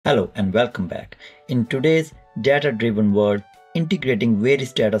Hello and welcome back. In today's data-driven world, integrating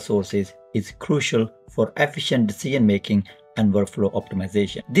various data sources is crucial for efficient decision-making and workflow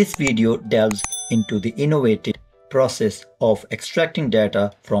optimization. This video delves into the innovative process of extracting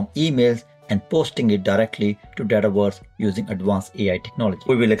data from emails and posting it directly to Dataverse using advanced AI technology.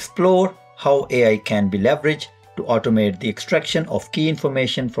 We will explore how AI can be leveraged to automate the extraction of key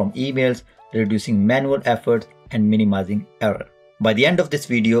information from emails, reducing manual effort and minimizing error. By the end of this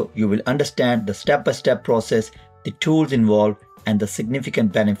video, you will understand the step-by-step process, the tools involved, and the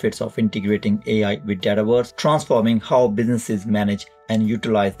significant benefits of integrating AI with Dataverse, transforming how businesses manage and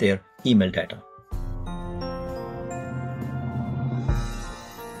utilize their email data.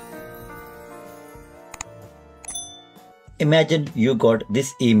 Imagine you got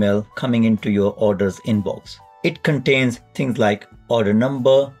this email coming into your orders inbox. It contains things like order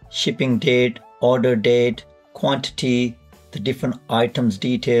number, shipping date, order date, quantity, the different items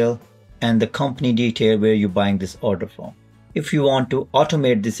detail, and the company detail where you're buying this order from. If you want to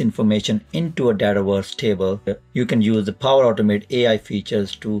automate this information into a Dataverse table, you can use the Power Automate AI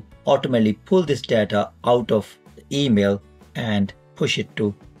features to automatically pull this data out of the email and push it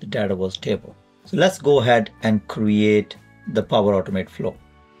to the Dataverse table. So let's go ahead and create the Power Automate flow.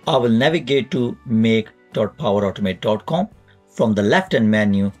 I will navigate to make.powerautomate.com. From the left-hand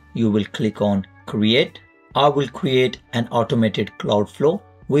menu, you will click on Create. I will create an automated cloud flow.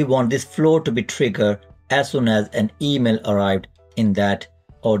 We want this flow to be triggered as soon as an email arrived in that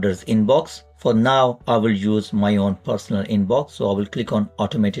orders inbox. For now, I will use my own personal inbox. So I will click on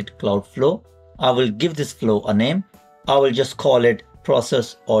automated cloud flow. I will give this flow a name. I will just call it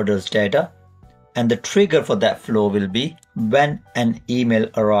process orders data. And the trigger for that flow will be when an email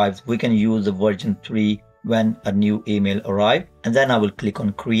arrives. We can use the version 3 when a new email arrives. And then I will click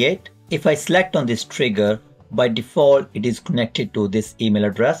on create. If I select on this trigger, by default, it is connected to this email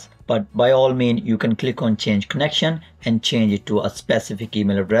address, but by all means, you can click on change connection and change it to a specific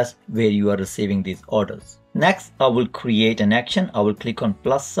email address where you are receiving these orders. Next, I will create an action. I will click on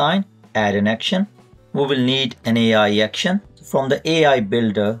plus sign, add an action. We will need an AI action. From the AI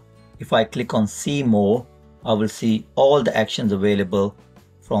builder, if I click on see more, I will see all the actions available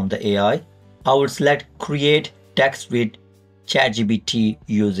from the AI. I will select create text with ChatGPT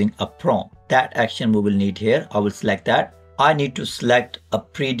using a prompt. That action we will need here. I will select that. I need to select a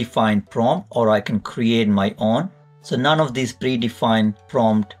predefined prompt or I can create my own. So none of these predefined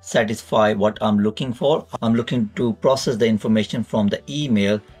prompt satisfy what I'm looking for. I'm looking to process the information from the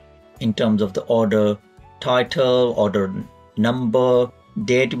email in terms of the order title, order number,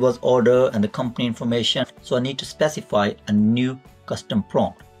 date it was ordered, and the company information. So I need to specify a new custom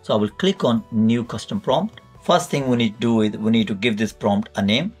prompt. So I will click on new custom prompt. First thing we need to do is we need to give this prompt a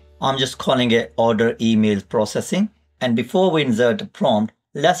name. I'm just calling it order email processing. And before we insert the prompt,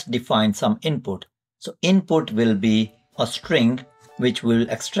 let's define some input. So input will be a string which will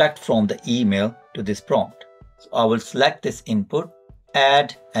extract from the email to this prompt. So I will select this input,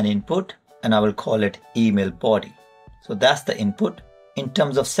 add an input, and I will call it email body. So that's the input. In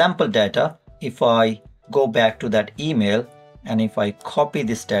terms of sample data, if I go back to that email and if I copy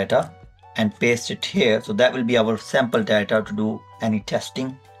this data and paste it here, so that will be our sample data to do any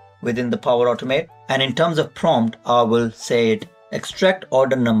testing within the Power Automate. And in terms of prompt, I will say it extract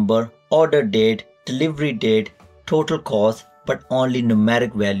order number, order date, delivery date, total cost, but only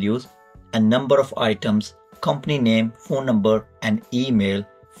numeric values, and number of items, company name, phone number, and email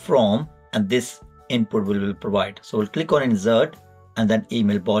from, and this input will provide. So we'll click on insert and then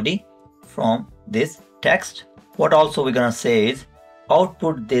email body from this text. What also we're gonna say is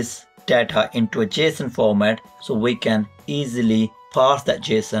output this data into a JSON format so we can easily parse that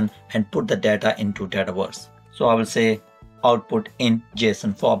JSON and put the data into Dataverse. So I will say output in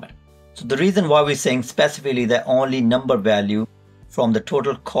JSON format. So the reason why we're saying specifically that only number value from the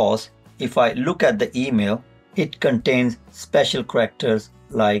total cost, if I look at the email, it contains special characters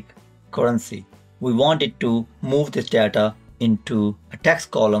like currency. We want it to move this data into a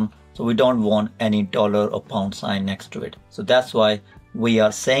text column, so we don't want any dollar or pound sign next to it. So that's why we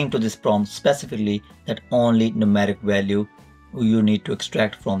are saying to this prompt specifically that only numeric value you need to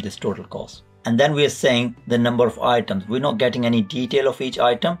extract from this total cost. And then we are saying the number of items. We're not getting any detail of each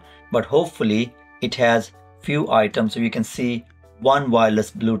item, but hopefully it has few items. So you can see one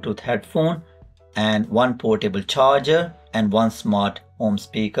wireless Bluetooth headphone and one portable charger and one smart home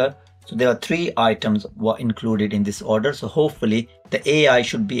speaker. So there are 3 items were included in this order. So hopefully the AI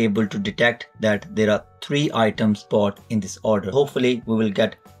should be able to detect that there are 3 items bought in this order. Hopefully we will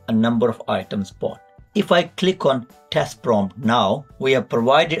get a number of items bought. If I click on test prompt now, we have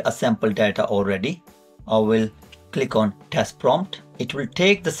provided a sample data already. I will click on test prompt. it will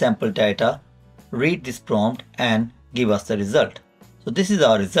take the sample data, read this prompt and give us the result. So this is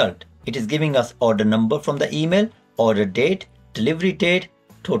our result. It is giving us order number from the email, order date, delivery date,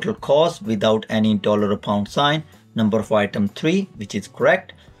 total cost without any dollar or pound sign, number of item 3, which is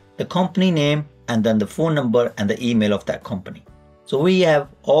correct, the company name, and then the phone number and the email of that company. So we have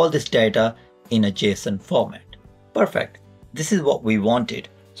all this data in a JSON format. Perfect. This is what we wanted.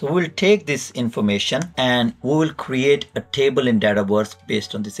 So we'll take this information and we will create a table in Dataverse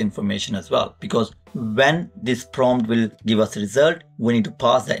based on this information as well, because when this prompt will give us a result, we need to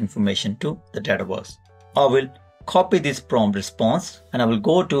pass that information to the Dataverse. I will copy this prompt response and I will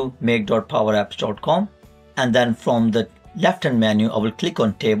go to make.powerapps.com, and then from the left hand menu I will click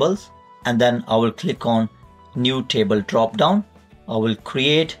on tables, and then I will click on new table drop down. I will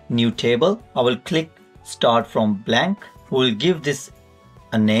create new table. I will click start from blank. We'll give this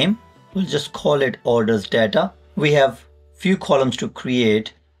a name. We'll just call it orders data. We have few columns to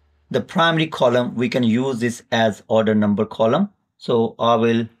create. The primary column, we can use this as order number column. So I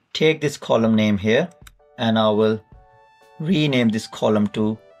will take this column name here and I will rename this column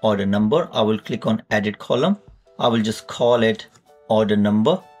to order number. I will click on edit column. I will just call it order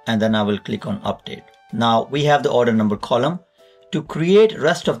number and then I will click on update. Now we have the order number column. To create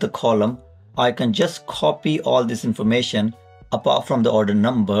rest of the column, I can just copy all this information apart from the order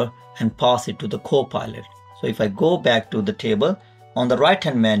number and pass it to the Copilot. So if I go back to the table, on the right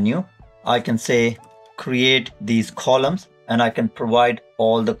hand menu, I can say create these columns and I can provide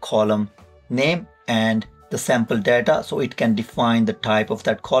all the column name and the sample data so it can define the type of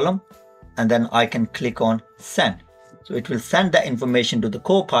that column, and then I can click on send. So it will send that information to the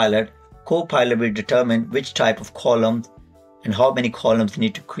Copilot. Copilot will determine which type of columns and how many columns you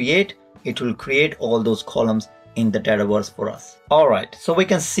need to create. It will create all those columns in the Dataverse for us. Alright, so we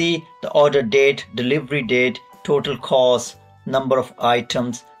can see the order date, delivery date, total cost, number of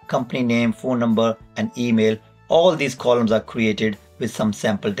items, company name, phone number and email. All these columns are created with some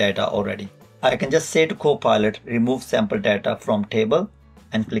sample data already. I can just say to Copilot, remove sample data from table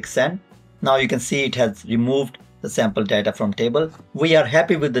and click send. Now you can see it has removed the sample data from table. We are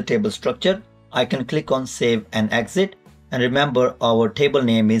happy with the table structure. I can click on save and exit. And remember, our table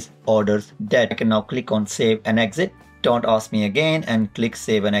name is orders data. I can now click on save and exit. Don't ask me again and click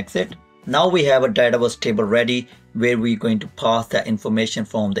save and exit. Now we have a Dataverse table ready where we're going to pass that information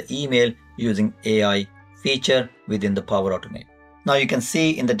from the email using AI feature within the Power Automate. Now you can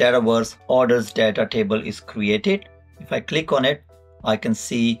see in the Dataverse orders data table is created. If I click on it, I can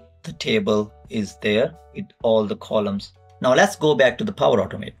see the table is there with all the columns. Now let's go back to the Power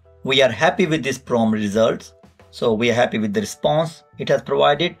Automate. We are happy with this prompt results. So we are happy with the response it has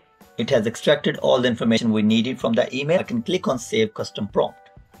provided. It has extracted all the information we needed from the email. I can click on save custom prompt.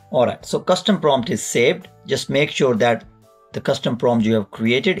 Alright, so custom prompt is saved. Just make sure that the custom prompt you have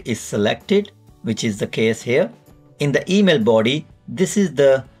created is selected, which is the case here. In the email body, this is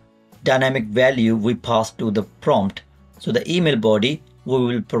the dynamic value we pass to the prompt. So the email body, we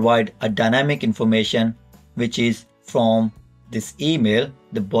will provide a dynamic information which is from this email,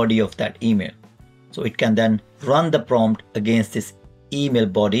 the body of that email. So it can then run the prompt against this email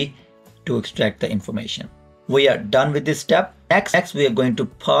body to extract the information. We are done with this step. Next, we are going to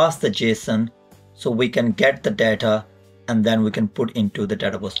pass the JSON so we can get the data and then we can put into the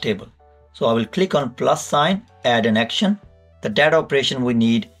Dataverse table. So I will click on plus sign, add an action. The data operation we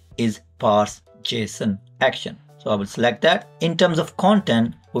need is parse JSON action. So I will select that. In terms of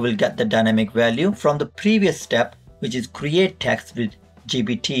content, we will get the dynamic value from the previous step, which is create text with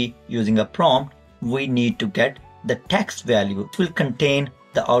GPT using a prompt. We need to get the text value. It will contain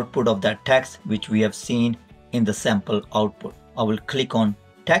the output of that text which we have seen in the sample output. I will click on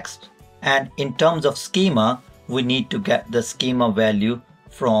text, and in terms of schema, we need to get the schema value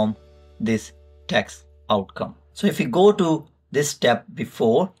from this text outcome. So if we go to this step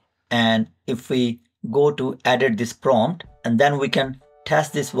before and if we go to edit this prompt, and then we can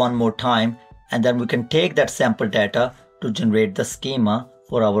test this one more time, and then we can take that sample data to generate the schema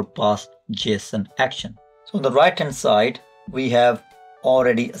for our past JSON action. So on the right hand side, we have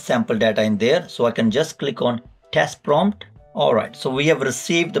already sample data in there. So I can just click on test prompt. Alright, so we have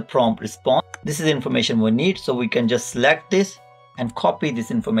received the prompt response. This is the information we need. So we can just select this and copy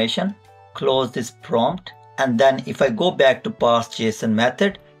this information, close this prompt. And then if I go back to parse JSON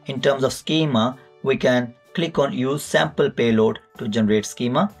method, in terms of schema, we can click on use sample payload to generate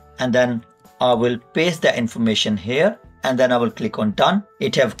schema. And then I will paste the information here. And then I will click on done.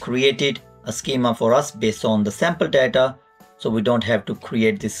 It have created a schema for us based on the sample data. So we don't have to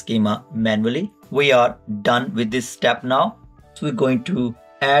create this schema manually. We are done with this step now. So we're going to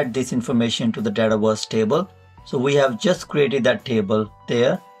add this information to the Dataverse table. So we have just created that table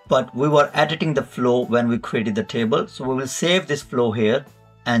there, but we were editing the flow when we created the table. So we will save this flow here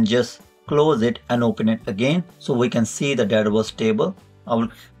and just close it and open it again so we can see the Dataverse table. I will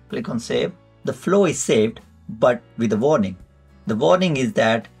click on save. The flow is saved, but with a warning. The warning is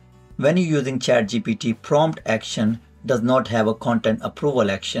that when you're using ChatGPT, prompt action does not have a content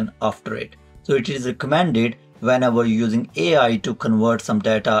approval action after it. So it is recommended whenever you're using AI to convert some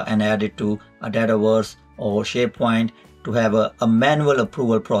data and add it to a Dataverse or SharePoint to have a manual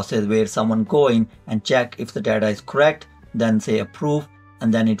approval process where someone go in and check if the data is correct, then say approve,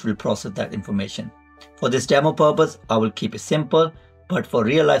 and then it will process that information. For this demo purpose, I will keep it simple, but for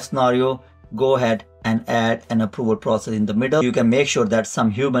real life scenario, go ahead and add an approval process in the middle. You can make sure that some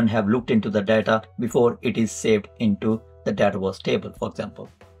human have looked into the data before it is saved into the Dataverse table, for example.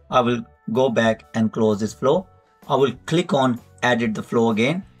 I will go back and close this flow. I will click on edit the flow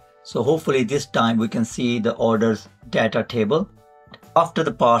again. So hopefully this time we can see the orders data table. After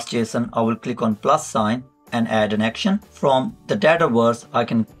the parse JSON, I will click on plus sign and add an action. From the Dataverse, I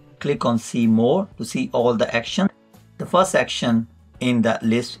can click on see more to see all the action. The first action in that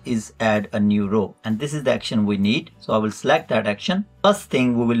list is add a new row, and this is the action we need. So I will select that action. First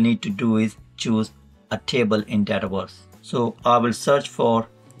thing we will need to do is choose a table in Dataverse. So I will search for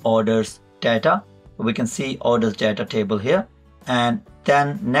orders data. We can see orders data table here, and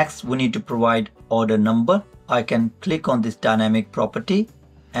then next we need to provide order number. I can click on this dynamic property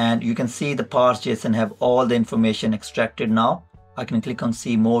and you can see the parse JSON have all the information extracted now. I can click on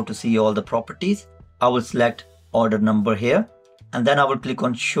see more to see all the properties. I will select order number here, and then I will click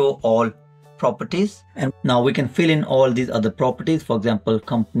on show all properties. And now we can fill in all these other properties. For example,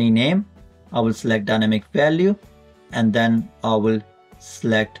 company name, I will select dynamic value, and then I will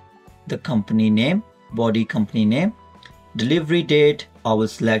select the company name, body company name. Delivery date, I will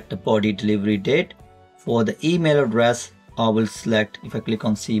select the body delivery date. For the email address, I will select, if I click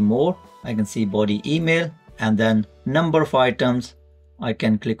on see more, I can see body email, and then number of items, I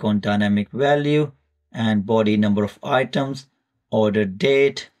can click on dynamic value and body number of items. Order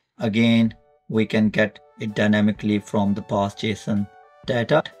date, again we can get it dynamically from the parse JSON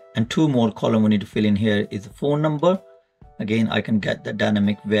data. And two more column we need to fill in here is the phone number. Again, I can get the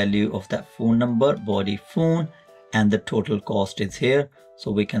dynamic value of that phone number, body phone, and the total cost is here.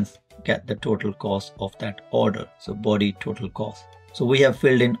 So we can get the total cost of that order. So body total cost. So we have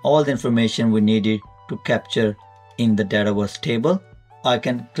filled in all the information we needed to capture in the Dataverse table. I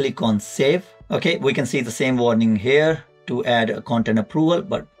can click on save. Okay, we can see the same warning here to add a content approval,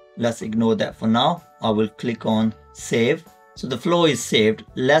 but let's ignore that for now. I will click on save. So the flow is saved.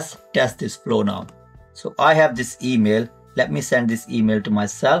 Let's test this flow now. So I have this email. Let me send this email to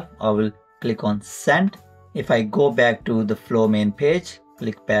myself. I will click on send. If I go back to the flow main page,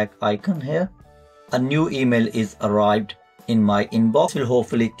 click back icon here, a new email is arrived in my inbox. This will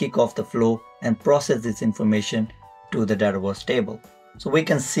hopefully kick off the flow and process this information to the Dataverse table. So we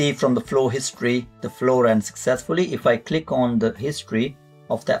can see from the flow history, the flow ran successfully. If I click on the history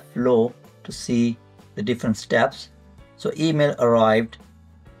of that flow to see the different steps, so email arrived,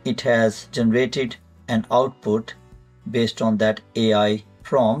 it has generated an output based on that AI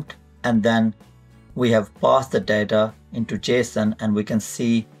prompt, and then we have passed the data into JSON, and we can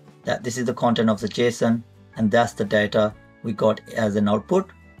see that this is the content of the JSON and that's the data we got as an output.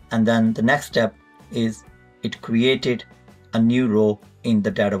 And then the next step is it created a new row in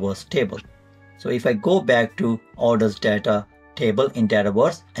the Dataverse table. So if I go back to orders data table in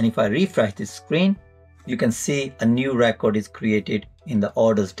Dataverse, and if I refresh this screen, you can see a new record is created in the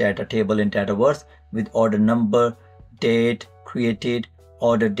orders data table in Dataverse with order number, date created,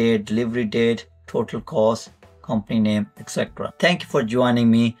 order date, delivery date, total cost, company name, etc. Thank you for joining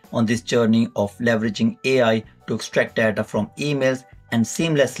me on this journey of leveraging AI to extract data from emails and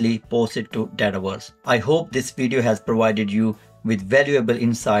seamlessly post it to Dataverse. I hope this video has provided you with valuable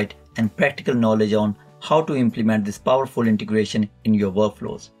insight and practical knowledge on how to implement this powerful integration in your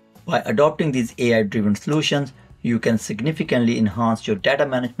workflows. By adopting these AI-driven solutions, you can significantly enhance your data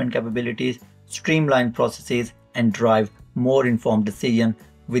management capabilities, streamline processes, and drive more informed decisions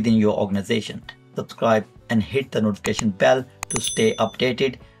within your organization. Subscribe and hit the notification bell to stay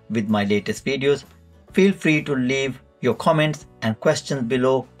updated with my latest videos. Feel free to leave your comments and questions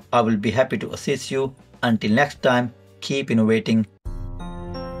below. I will be happy to assist you. Until next time, keep innovating